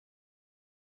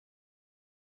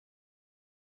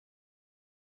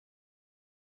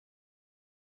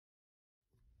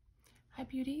Hi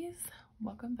beauties,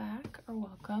 welcome back or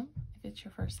welcome if it's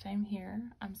your first time here.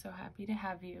 I'm so happy to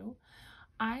have you.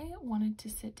 I wanted to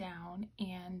sit down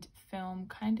and film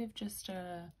kind of just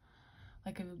a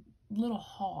little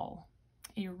haul,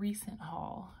 a recent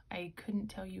haul. I couldn't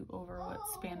tell you over what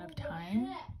span of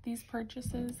time these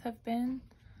purchases have been.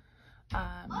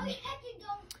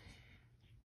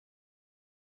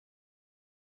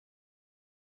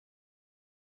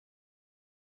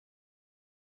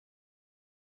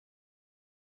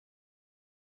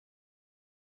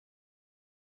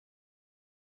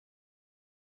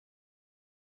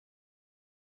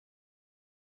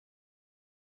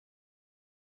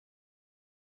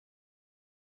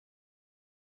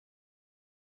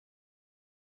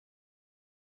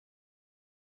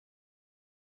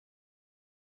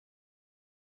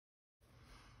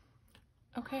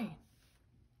 Okay,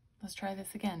 let's try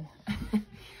this again.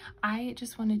 I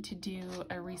just wanted to do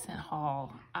a recent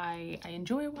haul. I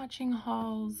enjoy watching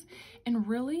hauls, and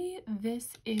really this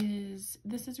is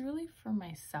really for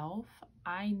myself.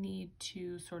 I need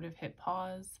to sort of hit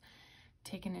pause,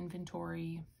 take an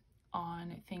inventory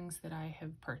on things that I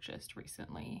have purchased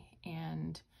recently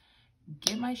and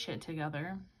get my shit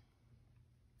together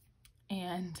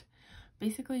and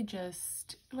basically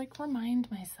just like remind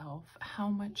myself how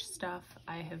much stuff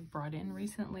I have brought in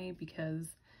recently, because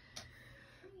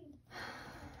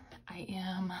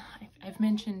I've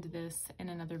mentioned this in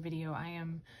another video, I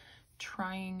am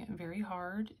trying very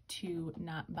hard to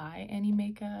not buy any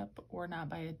makeup or not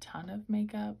buy a ton of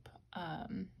makeup.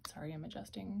 Sorry, I'm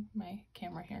adjusting my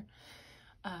camera here,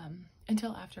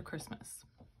 until after Christmas.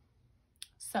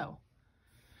 So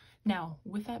now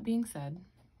with that being said,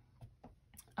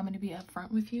 I'm going to be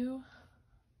upfront with you.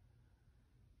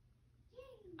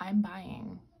 I'm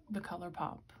buying the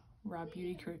ColourPop Raw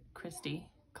Beauty Kristi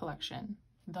collection,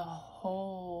 the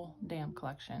whole damn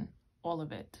collection, all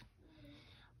of it.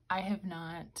 I have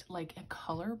not, like, a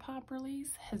ColourPop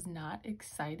release has not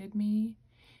excited me,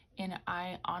 and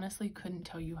I honestly couldn't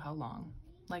tell you how long.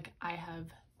 Like, I have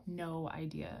no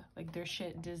idea. Like, their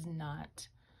shit does not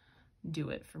do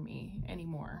it for me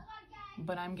anymore,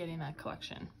 but I'm getting that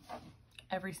collection.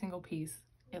 Every single piece.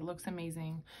 It looks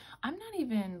amazing. I'm not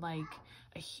even like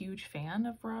a huge fan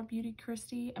of Raw Beauty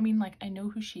Kristi. I mean, like, I know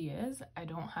who she is. I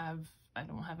don't have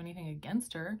anything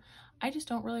against her. I just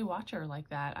don't really watch her like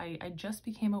that. I just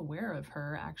became aware of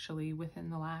her actually within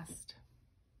the last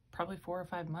probably 4 or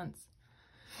 5 months.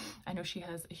 I know she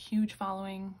has a huge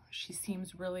following. She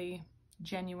seems really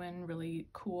genuine, really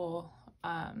cool.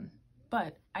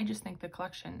 But I just think the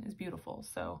collection is beautiful.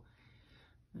 So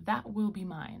that will be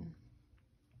mine.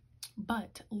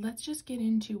 But let's just get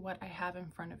into what I have in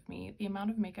front of me. The amount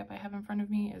of makeup I have in front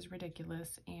of me is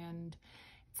ridiculous, and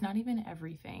it's not even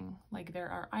everything. Like, there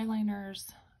are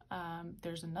eyeliners,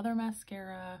 there's another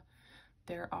mascara,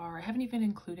 I haven't even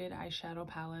included eyeshadow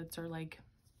palettes, or like,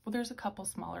 well, there's a couple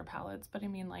smaller palettes, but I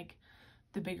mean like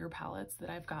the bigger palettes that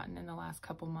I've gotten in the last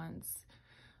couple months.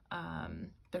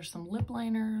 There's some lip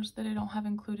liners that I don't have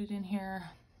included in here.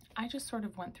 I just sort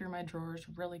of went through my drawers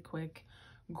really quick,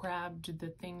 grabbed the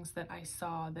things that I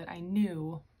saw that I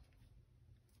knew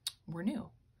were new.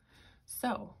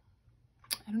 So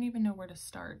I don't even know where to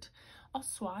start. I'll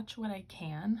swatch what I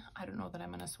can. I don't know that I'm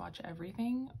going to swatch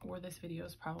everything, or this video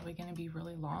is probably going to be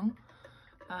really long.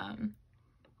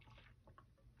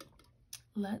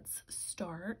 Let's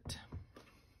start.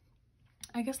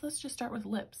 I guess let's just start with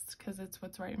lips, because it's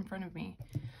what's right in front of me.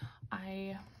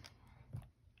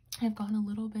 I've gone a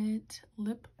little bit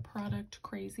lip product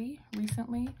crazy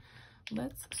recently.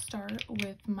 Let's start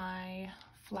with my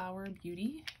Flower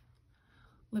Beauty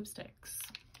lipsticks.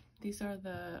 These are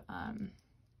the,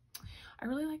 I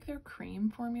really like their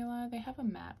cream formula. They have a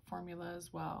matte formula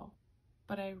as well,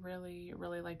 but I really,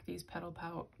 really like these Petal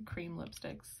Pout cream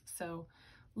lipsticks. So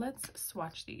let's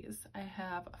swatch these. I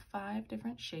have 5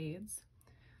 different shades.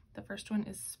 The first one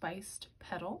is Spiced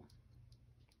Petal.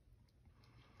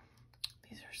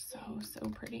 These are so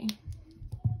pretty.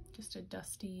 Just a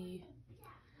dusty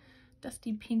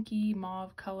pinky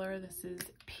mauve color. This is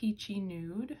Peachy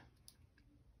Nude.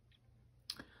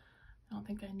 I don't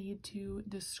think I need to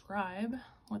describe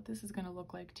what this is going to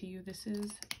look like to you. This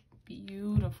is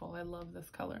beautiful. I love this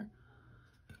color.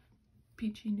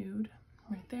 Peachy Nude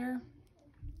right there.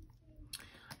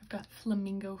 I've got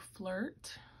Flamingo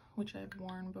Flirt, which I've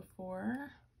worn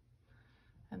before,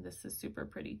 and this is super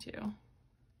pretty too.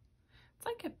 It's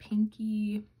like a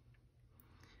pinky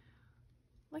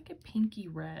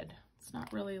red. It's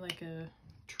not really like a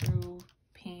true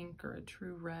pink or a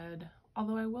true red,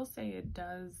 although I will say it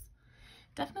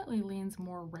definitely leans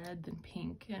more red than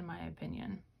pink in my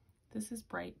opinion. This is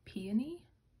Bright Peony.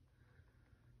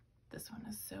 This one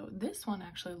is so, this one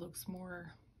actually looks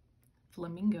more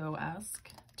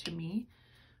flamingo-esque to me,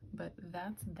 but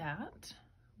that's that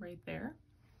right there.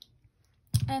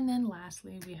 And then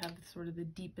lastly, we have sort of the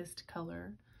deepest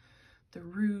color, the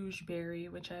Rouge Berry,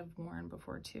 which I've worn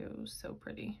before too. So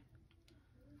pretty.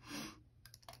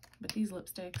 But these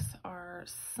lipsticks are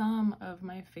some of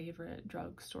my favorite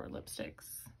drugstore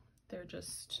lipsticks. They're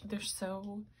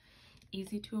so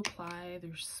easy to apply.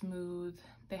 They're smooth.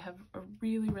 They have a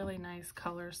really, really nice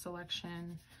color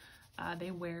selection.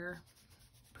 They wear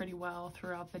pretty well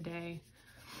throughout the day.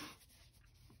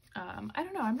 I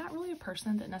don't know, I'm not really a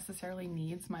person that necessarily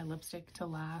needs my lipstick to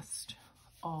last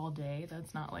all day.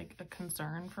 That's not like a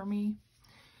concern for me.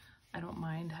 I don't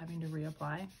mind having to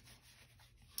reapply.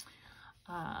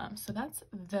 So that's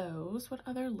those. What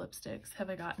other lipsticks have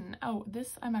I gotten? Oh,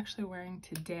 this I'm actually wearing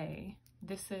today.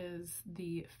 This is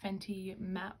the Fenty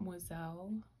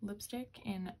Mademoiselle lipstick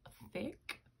in Thicc.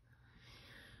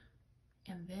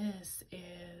 And this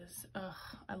is,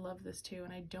 I love this too.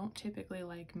 And I don't typically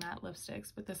like matte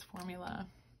lipsticks, but this formula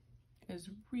is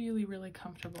really, really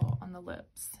comfortable on the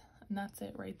lips. And that's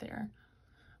it right there.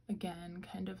 Again,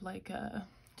 kind of like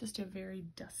just a very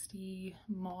dusty,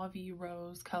 mauvey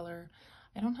rose color.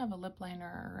 I don't have a lip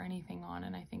liner or anything on,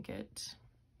 and I think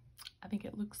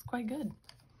it looks quite good.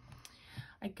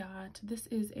 This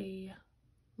is a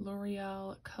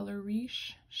L'Oreal Color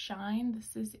Riche Shine.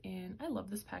 This is in, I love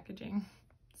this packaging,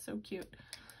 it's so cute.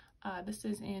 This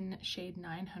is in shade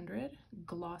 900,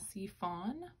 Glossy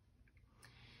Fawn.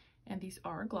 And these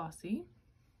are glossy,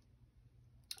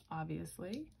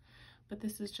 obviously, but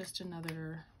this is just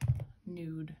another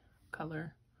nude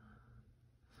color.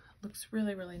 Looks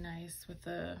really, really nice with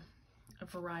a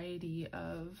variety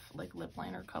of like lip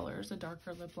liner colors, a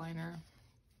darker lip liner.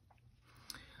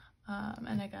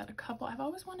 And I got a couple. I've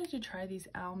always wanted to try these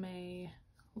Almay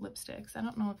lipsticks. I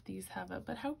don't know if these have it,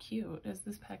 but how cute is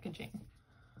this packaging?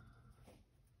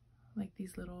 Like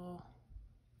these the little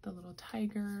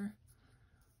tiger.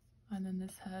 And then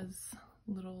this has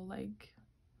little, like,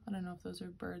 I don't know if those are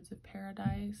birds of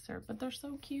paradise or, but they're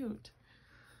so cute.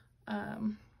 I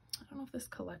don't know if this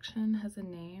collection has a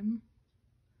name.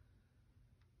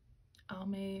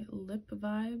 Almay Lip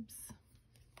Vibes.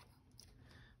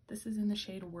 This is in the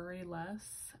shade Worry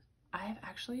Less. I've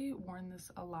actually worn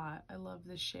this a lot. I love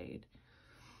this shade.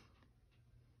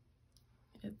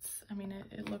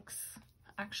 It looks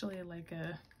actually like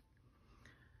a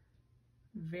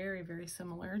very, very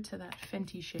similar to that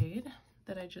Fenty shade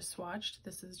that I just swatched.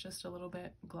 This is just a little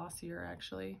bit glossier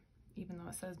actually, even though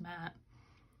it says matte.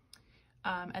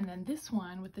 And then this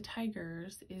one with the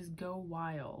tigers is Go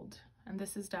Wild. And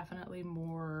this is definitely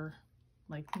more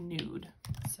like nude.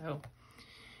 So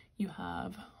you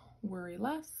have Worry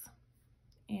Less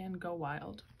and Go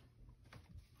Wild.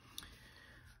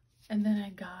 And then I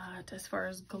got, as far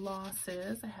as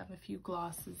glosses, I have a few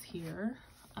glosses here.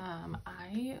 I've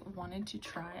been wanting to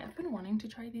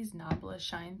try these Nabla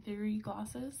Shine Theory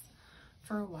glosses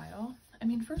for a while. I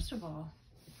mean, first of all,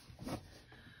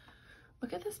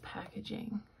 look at this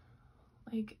packaging.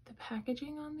 Like, the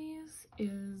packaging on these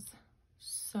is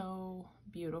so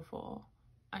beautiful.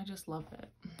 I just love it.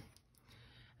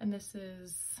 And this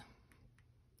is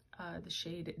the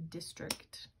shade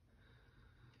District,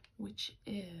 which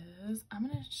is, I'm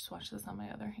gonna swatch this on my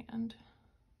other hand,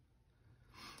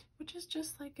 which is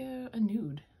just like a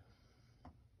nude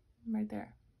right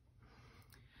there.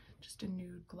 Just a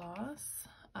nude gloss.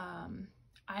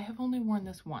 I have only worn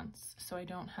this once, so I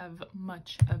don't have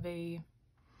much of an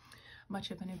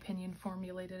opinion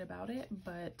formulated about it,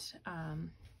 but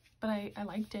I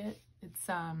liked it. It's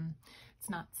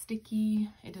not sticky.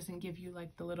 It doesn't give you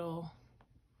like the little,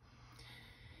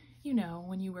 you know,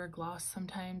 when you wear gloss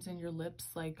sometimes and your lips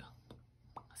like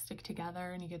stick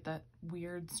together and you get that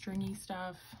weird stringy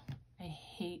stuff. I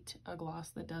hate a gloss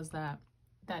that does that.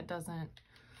 That doesn't,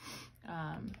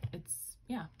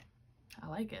 yeah, I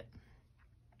like it.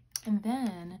 And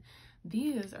then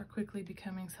these are quickly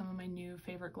becoming some of my new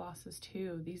favorite glosses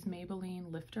too. These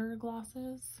Maybelline Lifter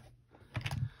glosses.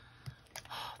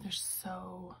 Oh, they're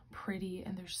so pretty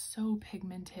and they're so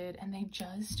pigmented and they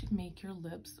just make your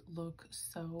lips look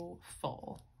so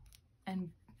full and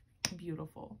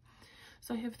beautiful.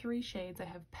 So I have 3 shades. I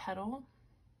have Petal.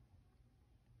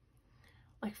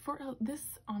 Like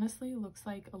this honestly looks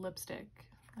like a lipstick.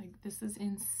 Like this is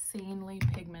insanely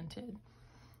pigmented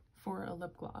for a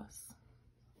lip gloss.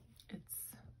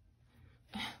 It's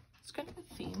kind of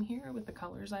a theme here with the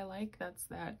colors I like. That's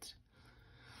that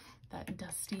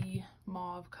dusty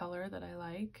mauve color that I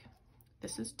like.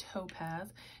 This is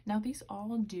Topaz. Now these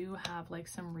all do have like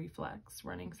some reflex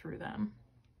running through them.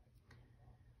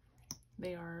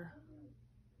 They are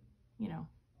you know,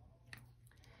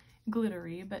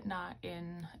 glittery, but not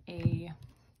in a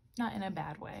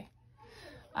bad way.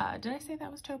 Did I say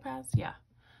that was topaz? Yeah,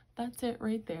 that's it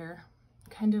right there.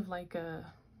 Kind of like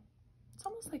it's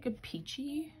almost like a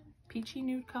peachy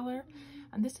nude color.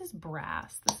 And this is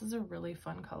brass. This is a really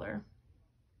fun color.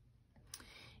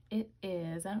 It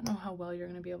is, I don't know how well you're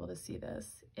going to be able to see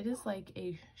this. It is like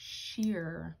a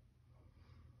sheer,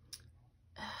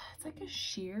 it's like a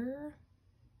sheer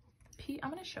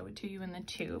I'm going to show it to you in the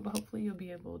tube. Hopefully you'll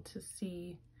be able to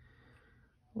see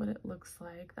what it looks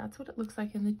like. That's what it looks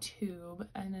like in the tube.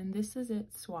 And then this is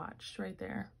it swatched right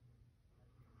there.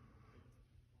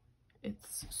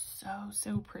 It's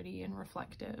so pretty and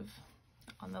reflective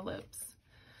on the lips.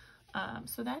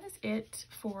 So that is it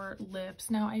for lips.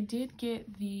 Now I did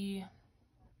get the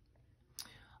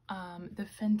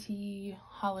Fenty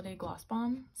Holiday Gloss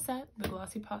Bomb set, the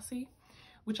Glossy Posse,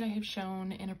 which I have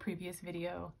shown in a previous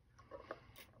video.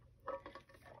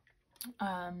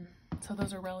 So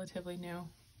those are relatively new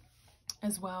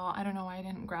as well. I don't know why I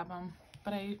didn't grab them,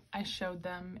 but I showed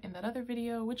them in that other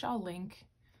video, which I'll link,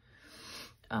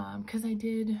 because I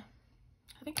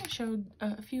think I showed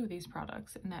a few of these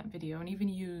products in that video and even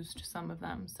used some of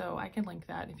them, so I can link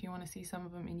that if you want to see some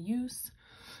of them in use.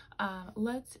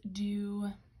 Let's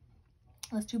do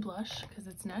blush, because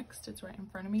it's next. It's right in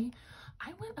front of me.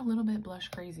 I went a little bit blush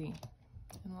crazy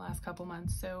in the last couple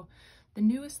months, so the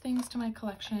newest things to my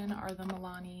collection are the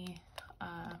Milani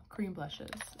cream blushes.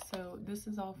 So this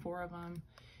is all 4 of them.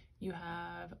 You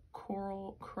have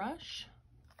Coral Crush,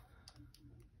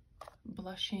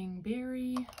 Blushing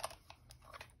Berry,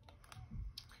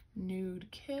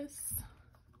 Nude Kiss,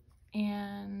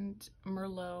 and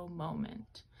Merlot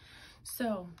Moment.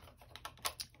 So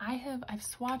I've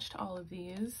swatched all of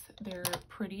these. They're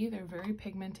pretty, they're very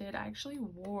pigmented. I actually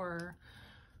wore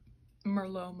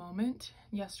Merlot Moment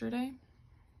yesterday.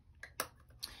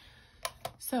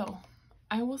 So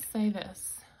I will say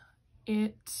this,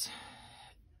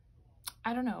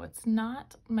 I don't know, it's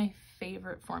not my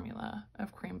favorite formula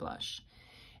of cream blush.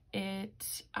 I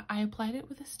applied it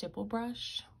with a stipple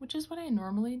brush, which is what I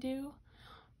normally do,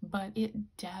 but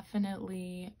it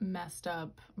definitely messed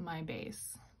up my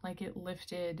base. Like, it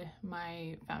lifted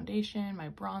my foundation, my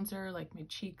bronzer, like my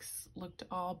cheeks looked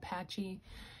all patchy.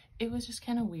 It was just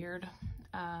kind of weird.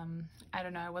 I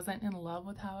don't know, I wasn't in love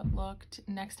with how it looked.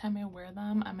 Next time I wear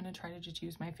them, I'm going to try to just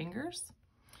use my fingers,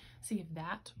 see if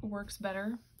that works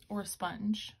better, or a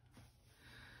sponge.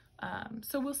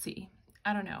 So we'll see.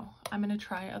 I don't know. I'm going to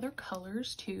try other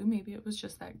colors too. Maybe it was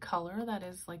just that color that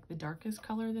is like the darkest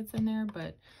color that's in there,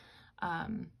 but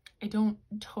I don't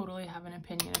totally have an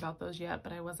opinion about those yet,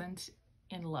 but I wasn't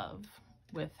in love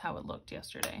with how it looked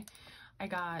yesterday. I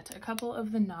got a couple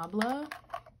of the Nabla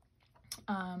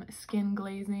Skin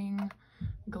Glazing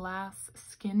Glass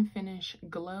Skin Finish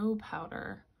Glow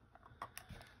Powder.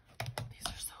 These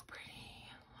are so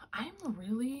pretty. I'm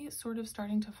really sort of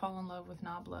starting to fall in love with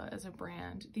Nabla as a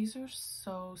brand. These are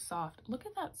so soft. Look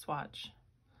at that swatch.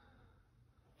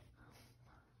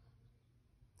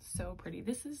 So pretty.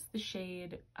 This is the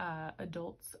shade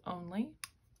Adults Only.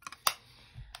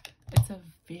 It's a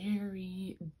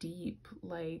very deep,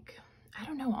 like, I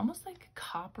don't know, almost like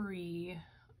coppery,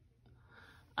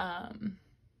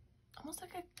 almost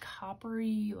like a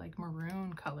coppery, like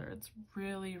maroon color. It's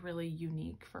really, really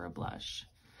unique for a blush.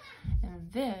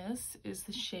 And this is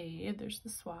the shade, there's the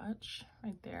swatch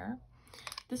right there.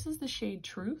 This is the shade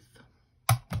Truth.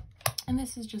 And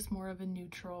this is just more of a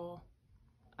neutral,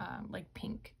 like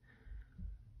pink.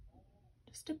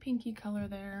 Just a pinky color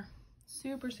there.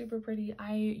 Super, super pretty.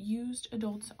 I used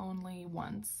Adults Only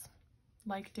once.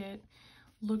 Liked it.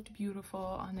 Looked beautiful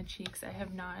on the cheeks. I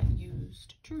have not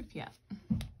used Truth yet.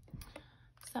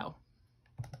 So,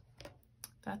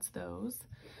 that's those.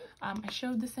 I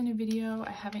showed this in a video.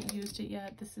 I haven't used it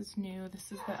yet. This is new.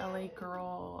 This is the LA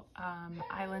Girl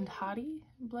Island Hottie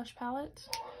blush palette.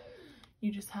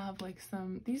 You just have like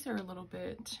some, these are a little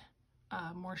bit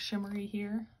more shimmery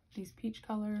here. These peach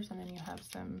colors, and then you have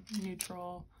some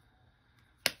neutral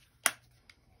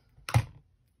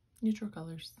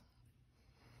colors.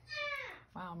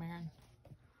 Wow, Marin.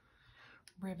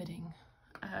 Riveting.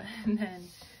 And then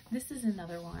this is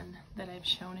another one that I've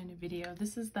shown in a video.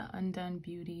 This is the Undone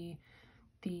Beauty,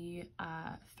 the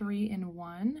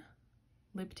 3-in-1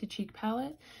 lip to cheek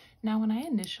palette. Now, when I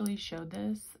initially showed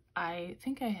this, I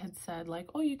think I had said like,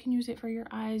 oh, you can use it for your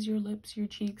eyes, your lips, your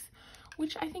cheeks,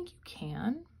 which I think you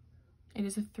can. It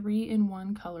is a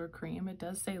 3-in-1 color cream. It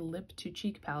does say lip to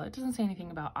cheek palette. It doesn't say anything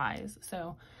about eyes,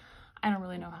 so I don't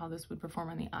really know how this would perform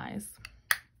on the eyes.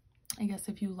 I guess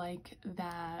if you like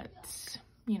that,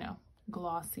 you know,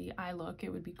 glossy eye look,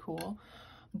 it would be cool.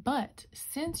 But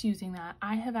since using that,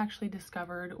 I have actually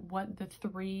discovered what the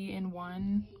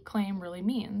 3-in-1 claim really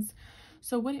means.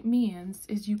 So what it means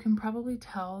is you can probably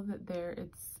tell that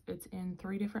it's in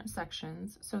 3 different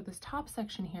sections. So this top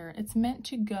section here, it's meant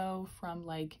to go from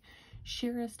like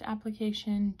sheerest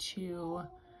application to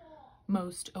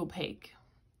most opaque.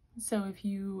 So if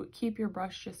you keep your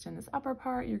brush just in this upper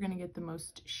part, you're going to get the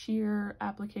most sheer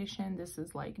application. This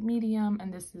is like medium,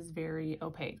 and this is very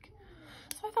opaque.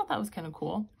 So I thought that was kind of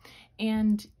cool.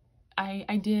 And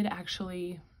I did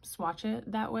actually swatch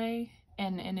it that way,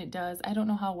 and it does. I don't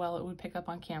know how well it would pick up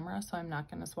on camera, so I'm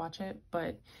not going to swatch it,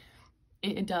 but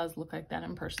it does look like that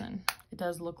in person. It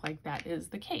does look like that is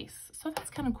the case. So that's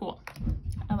kind of cool.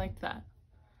 I liked that.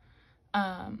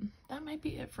 That might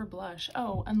be it for blush.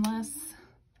 Oh, unless,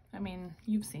 I mean,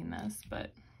 you've seen this,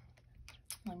 but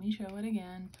let me show it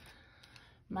again.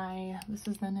 This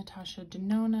is the Natasha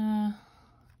Denona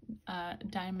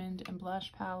Diamond and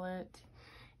Blush Palette.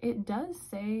 It does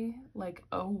say like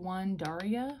 01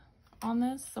 Daria on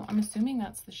this, so I'm assuming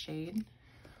that's the shade.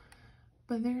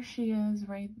 But there she is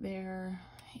right there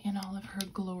in all of her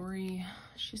glory.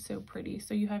 She's so pretty.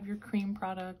 So you have your cream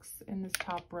products in this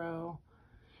top row.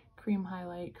 Cream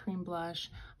highlight, cream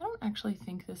blush. I don't actually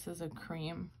think this is a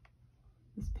cream.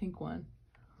 This pink one.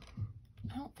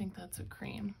 I don't think that's a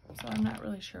cream. So I'm not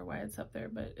really sure why it's up there,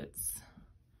 but it's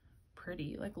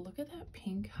pretty. Like, look at that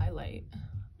pink highlight.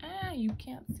 Ah, you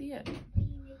can't see it.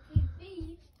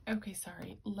 Okay,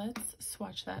 sorry. Let's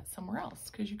swatch that somewhere else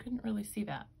because you couldn't really see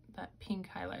that pink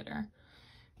highlighter,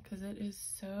 because it is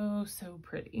so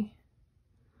pretty.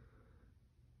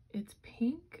 It's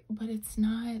pink, but it's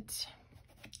not,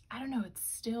 I don't know, it's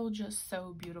still just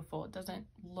so beautiful. It doesn't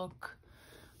look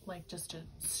like just a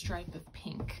stripe of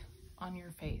pink on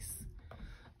your face.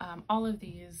 All of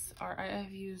these are, I've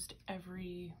used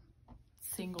every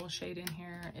single shade in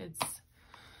here. It's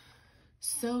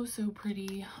so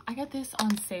pretty. I got this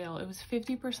on sale. It was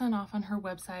 50% off on her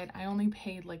website. I only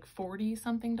paid like $40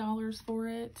 something for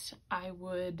it. I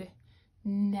would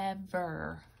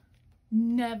never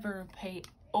pay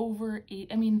over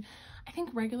I mean, I think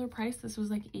regular price, this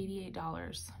was like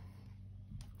 $88.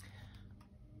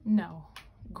 No,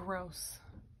 gross.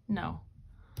 No.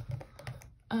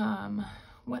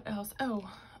 What else? Oh,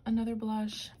 another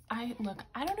blush. Look,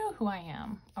 I don't know who I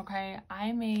am, okay?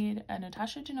 I made a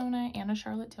Natasha Denona and a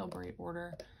Charlotte Tilbury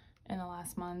order in the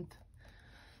last month.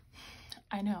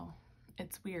 I know,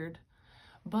 it's weird,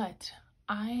 but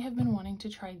I have been wanting to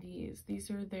try these.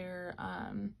 These are their,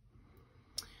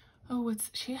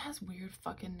 she has weird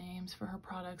fucking names for her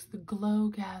products. The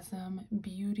Glowgasm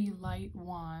Beauty Light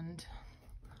Wand.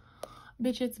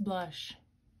 Bitch, it's blush.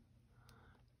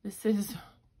 This is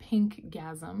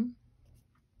Pinkgasm.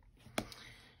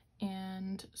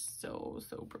 And so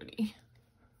pretty.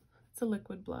 It's a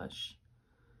liquid blush,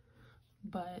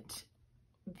 but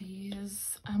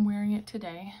these, I'm wearing it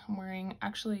today. I'm wearing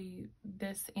actually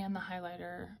this and the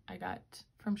highlighter I got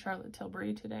from Charlotte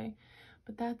Tilbury today,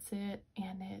 but that's it.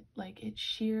 And it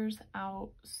shears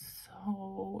out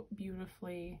so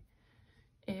beautifully.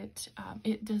 It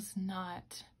does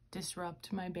not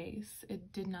disrupt my base.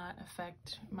 It did not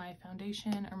affect my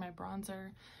foundation or my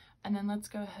bronzer. And then let's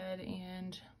go ahead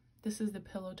and, this is the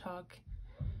Pillow Talk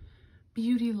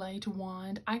Beauty Light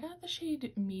Wand. I got the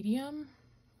shade medium.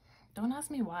 Don't ask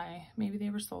me why. Maybe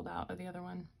they were sold out of the other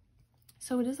one.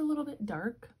 So it is a little bit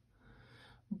dark,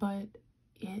 but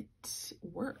it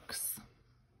works.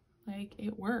 Like,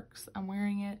 it works. I'm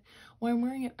wearing it. Well, I'm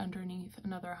wearing it underneath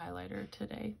another highlighter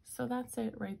today. So that's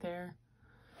it right there.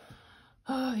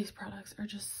 Oh, these products are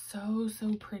just so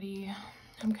pretty.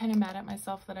 I'm kind of mad at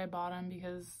myself that I bought them,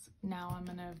 because now I'm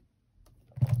gonna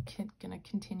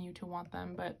continue to want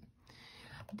them, but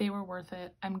they were worth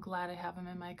it. I'm glad I have them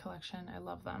in my collection. I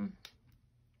love them.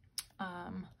 Is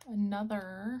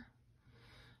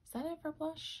that it for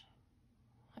blush?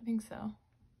 I think so.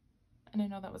 And I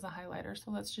know that was a highlighter, so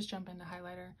let's just jump into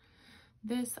highlighter.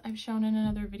 This I've shown in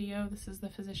another video. This is the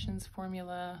Physicians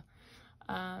Formula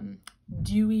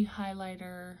Dewy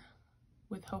Highlighter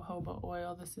with jojoba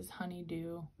oil. This is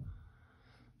Honeydew.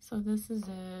 So this is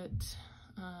it.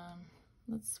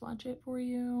 Let's swatch it for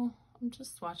you. I'm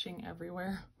just swatching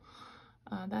everywhere.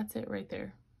 That's it right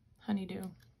there. Honeydew.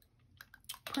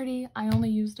 Pretty. I only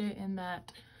used it in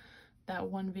that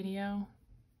one video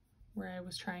where I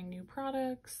was trying new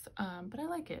products, but I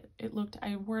like it.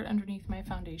 I wore it underneath my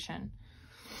foundation.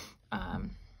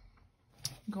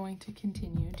 Going to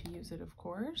continue to use it, of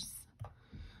course.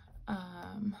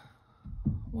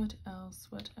 What else?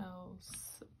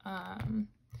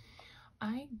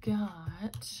 I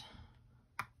got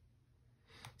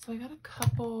So I got a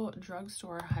couple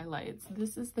drugstore highlights.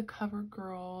 This is the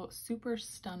Covergirl Super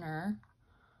Stunner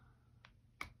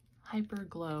Hyper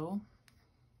Glow.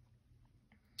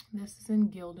 This is in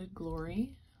Gilded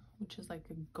Glory, which is like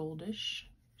a goldish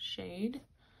shade.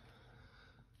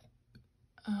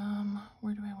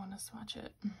 Where do I want to swatch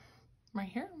it? Right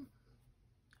here.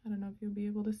 I don't know if you'll be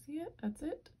able to see it. That's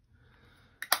it.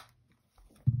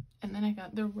 And then I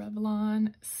got the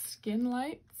Revlon Skin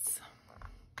Lights.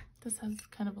 This has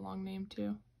kind of a long name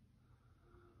too.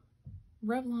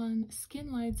 Revlon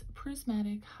Skin Lights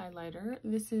Prismatic Highlighter.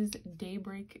 This is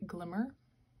Daybreak Glimmer.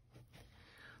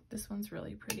 This one's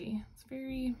really pretty.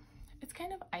 It's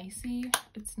kind of icy.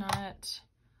 It's not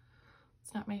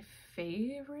my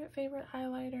favorite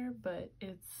highlighter, but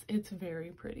it's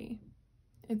very pretty.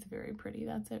 It's very pretty.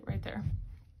 That's it right there.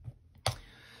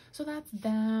 So that's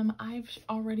them. I've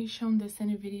already shown this in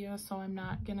a video, so I'm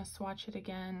not gonna swatch it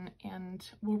again. And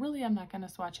well, really, I'm not gonna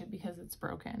swatch it because it's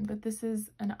broken, but this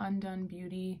is an Undone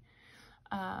Beauty.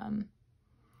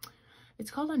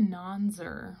 It's called a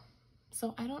Nonzer.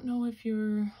 So I don't know if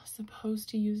you're supposed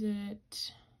to use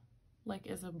it like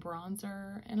as a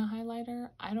bronzer and a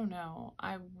highlighter. I don't know.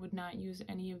 I would not use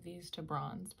any of these to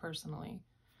bronze personally.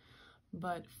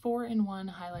 But 4-in-1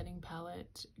 highlighting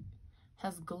palette,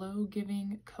 has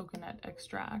glow-giving coconut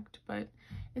extract, but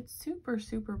it's super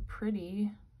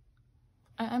pretty.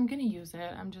 I'm gonna use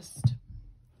it. I'm just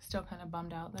still kind of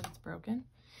bummed out that it's broken.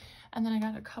 And then I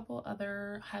got a couple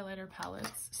other highlighter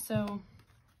palettes. So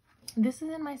this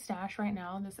is in my stash right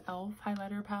now, this e.l.f.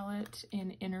 highlighter palette in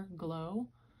Inner Glow.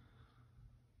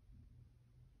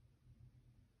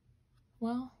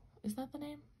 Well, is that the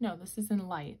name? No, this is in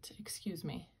Light, excuse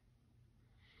me.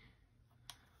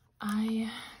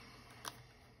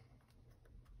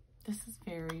 This is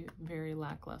very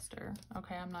lackluster.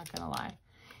 Okay, I'm not gonna lie.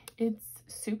 It's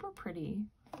super pretty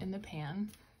in the pan,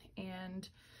 and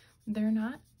they're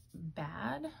not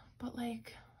bad, but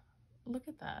like, look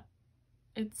at that.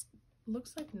 It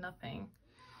looks like nothing.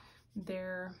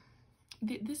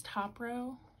 This top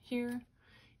row here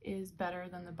is better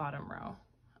than the bottom row.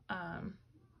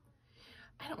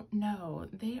 I don't know.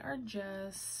 They're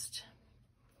just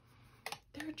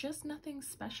nothing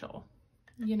special.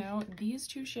 You know, these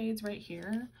two shades right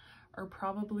here are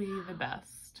probably the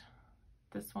best.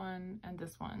 This one and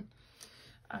this one.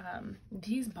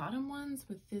 These bottom ones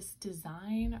with this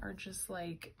design are just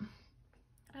like,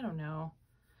 I don't know.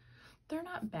 They're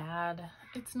not bad.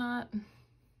 It's not,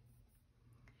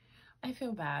 I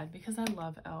feel bad because I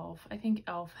love e.l.f. I think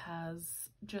e.l.f. has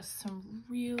just some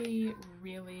really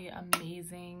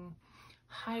amazing,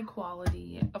 high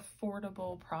quality,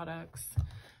 affordable products.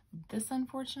 This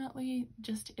unfortunately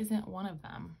just isn't one of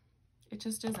them. It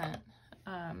just isn't.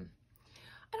 I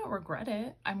don't regret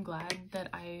it. I'm glad that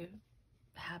I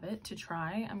have it to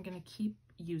try. I'm gonna keep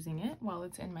using it while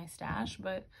it's in my stash,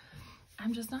 but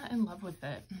I'm just not in love with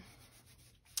it.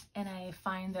 And I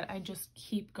find that I just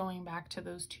keep going back to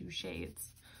those two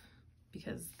shades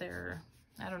because they're,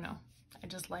 I don't know, I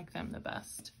just like them the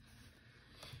best.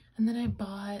 And then I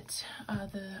bought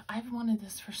I've wanted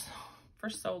this for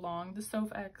so long, the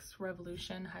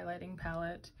SophxRevolution highlighting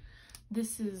palette.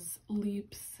 This is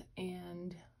leaps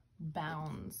and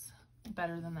bounds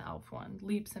better than the e.l.f. one.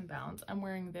 Leaps and bounds. I'm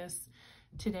wearing this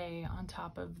today on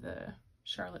top of the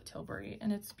Charlotte Tilbury,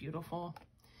 and it's beautiful.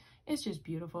 It's just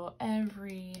beautiful.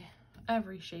 Every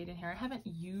shade in here. I haven't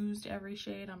used every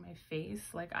shade on my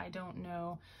face. Like, I don't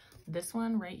know, this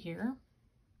one right here,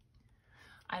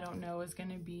 I don't know is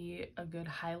gonna be a good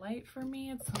highlight for me.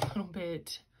 It's a little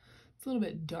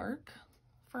bit dark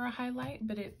for a highlight,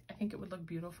 but I think it would look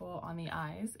beautiful on the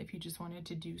eyes if you just wanted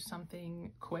to do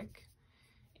something quick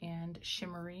and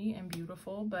shimmery and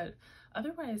beautiful. But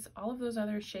otherwise, all of those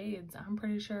other shades, I'm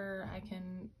pretty sure I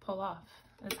can pull off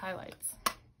as highlights.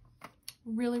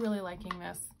 Really liking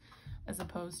this as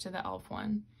opposed to the e.l.f.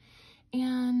 one.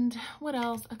 And what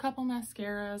else? A couple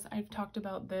mascaras. I've talked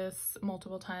about this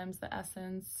multiple times. The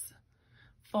Essence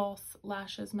False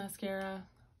Lashes Mascara.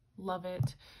 Love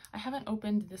it. I haven't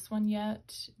opened this one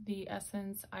yet. The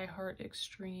Essence I Heart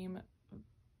Extreme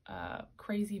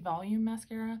Crazy Volume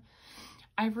Mascara.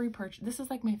 I've repurchased. This is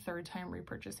like my third time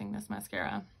repurchasing this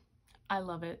mascara. I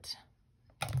love it.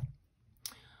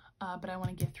 But I want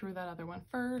to get through that other one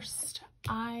first.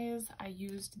 Eyes, I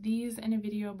used these in a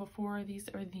video before. These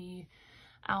are the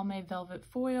Almay Velvet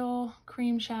Foil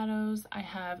Cream Shadows. I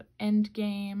have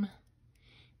Endgame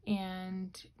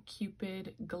and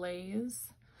Cupid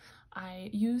Glaze. I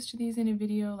used these in a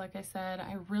video, like I said.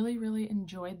 I really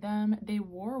enjoyed them. They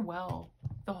wore well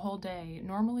the whole day.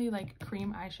 Normally, like,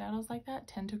 cream eyeshadows like that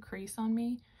tend to crease on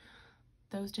me.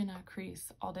 those did not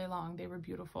crease all day long. They were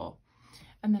beautiful.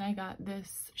 And then I got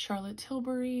this Charlotte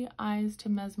Tilbury Eyes to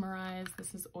Mesmerize.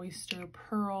 This is Oyster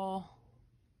Pearl,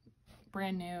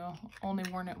 brand new, only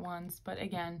worn it once, but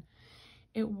again,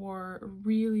 it wore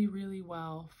really, really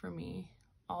well for me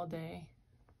all day.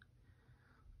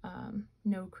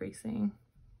 No creasing,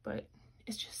 but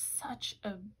it's just such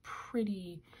a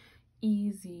pretty,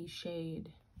 easy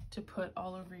shade to put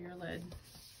all over your lid.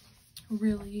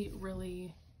 Really,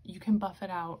 really, you can buff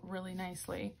it out really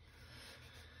nicely.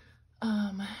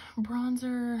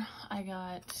 Bronzer,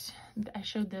 I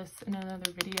showed this in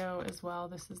another video as well.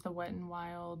 This is the Wet n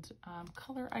Wild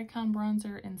Color Icon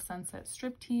Bronzer in Sunset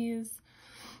Striptease.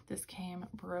 This came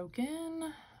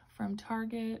broken from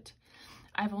Target.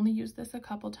 I've only used this a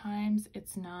couple times.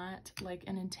 It's not like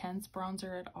an intense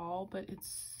bronzer at all, but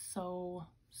it's so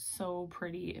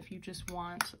pretty if you just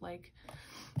want like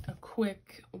a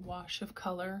quick wash of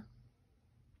color.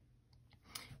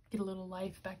 Get a little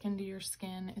life back into your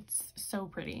skin. It's so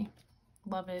pretty.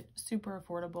 Love it. Super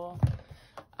affordable.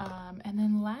 And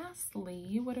then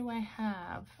lastly, what do I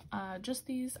have? Just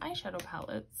these eyeshadow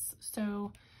palettes.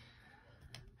 So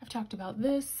I've talked about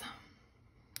this.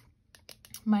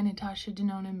 My Natasha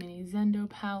Denona Mini Zendo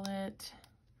palette.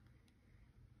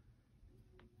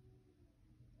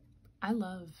 I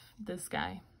love this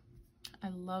guy. I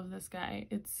love this guy.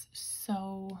 It's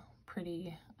so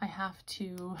pretty. I have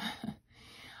to,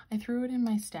 I threw it in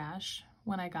my stash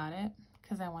when I got it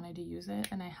because I wanted to use it,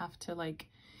 and I have to like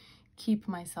keep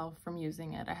myself from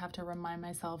using it. I have to remind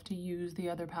myself to use the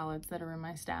other palettes that are in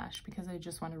my stash because I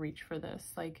just want to reach for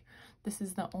this. Like, this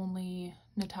is the only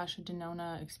Natasha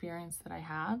Denona experience that I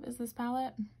have, is this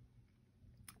palette,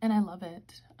 and I love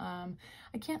it.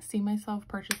 I can't see myself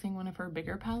purchasing one of her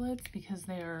bigger palettes because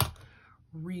they are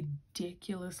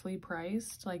ridiculously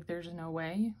priced. Like, there's no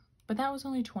way, but that was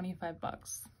only 25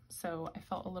 bucks, so I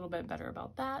felt a little bit better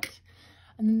about that.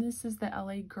 And then this is the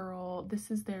LA Girl.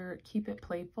 This is their Keep It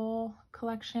Playful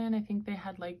collection. I think they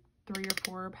had like 3 or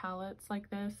 4 palettes like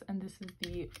this, and this is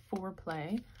the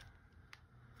Foreplay.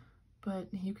 But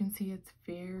you can see it's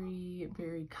very,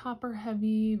 very copper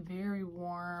heavy, very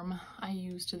warm. I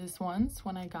used this once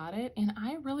when I got it, and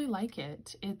I really like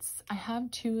it. I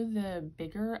have 2 of the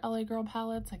bigger LA Girl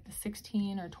palettes, like the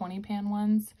 16 or 20 pan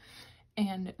ones,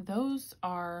 and those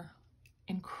are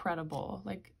incredible.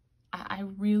 Like, I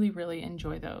really, really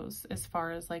enjoy those as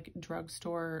far as like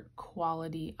drugstore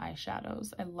quality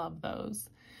eyeshadows. I love those.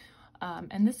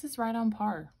 And this is right on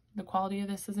par. The quality of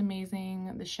this is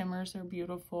amazing. The shimmers are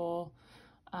beautiful.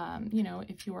 You know,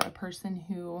 if you are a person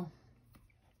who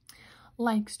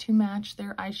likes to match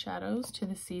their eyeshadows to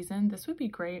the season, this would be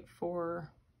great for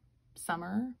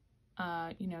summer.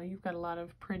 You know, you've got a lot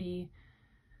of pretty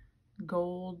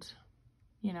gold,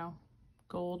 you know,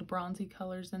 gold bronzy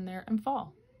colors in there, and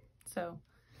fall. So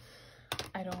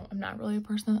I'm not really a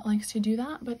person that likes to do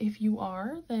that, but if you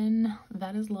are, then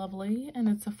that is lovely and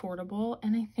it's affordable.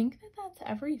 And I think that that's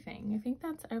everything. I think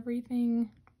that's everything.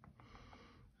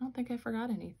 I don't think I forgot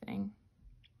anything.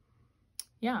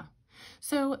 Yeah.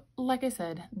 So like I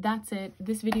said, that's it.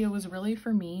 This video was really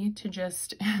for me to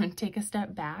just take a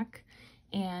step back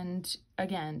and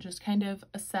again, just kind of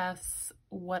assess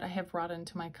what I have brought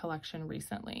into my collection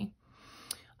recently.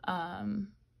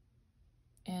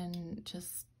 And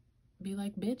just be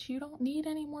like, bitch, you don't need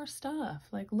any more stuff.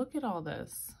 Like, look at all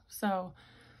this. So,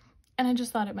 and I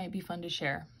just thought it might be fun to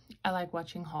share. I like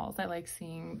watching hauls. I like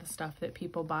seeing the stuff that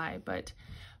people buy, but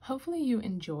hopefully you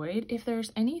enjoyed. If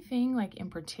there's anything like in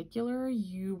particular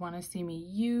you want to see me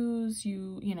use,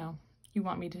 you know, you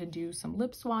want me to do some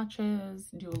lip swatches,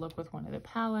 do a look with one of the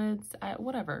palettes,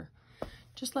 whatever,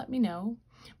 just let me know.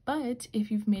 But if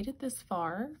you've made it this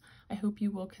far, I hope you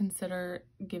will consider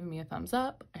giving me a thumbs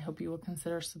up. I hope you will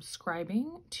consider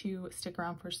subscribing to stick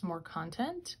around for some more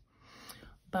content.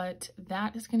 But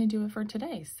that is going to do it for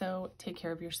today. So take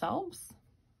care of yourselves,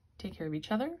 take care of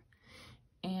each other,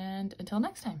 and until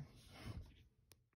next time.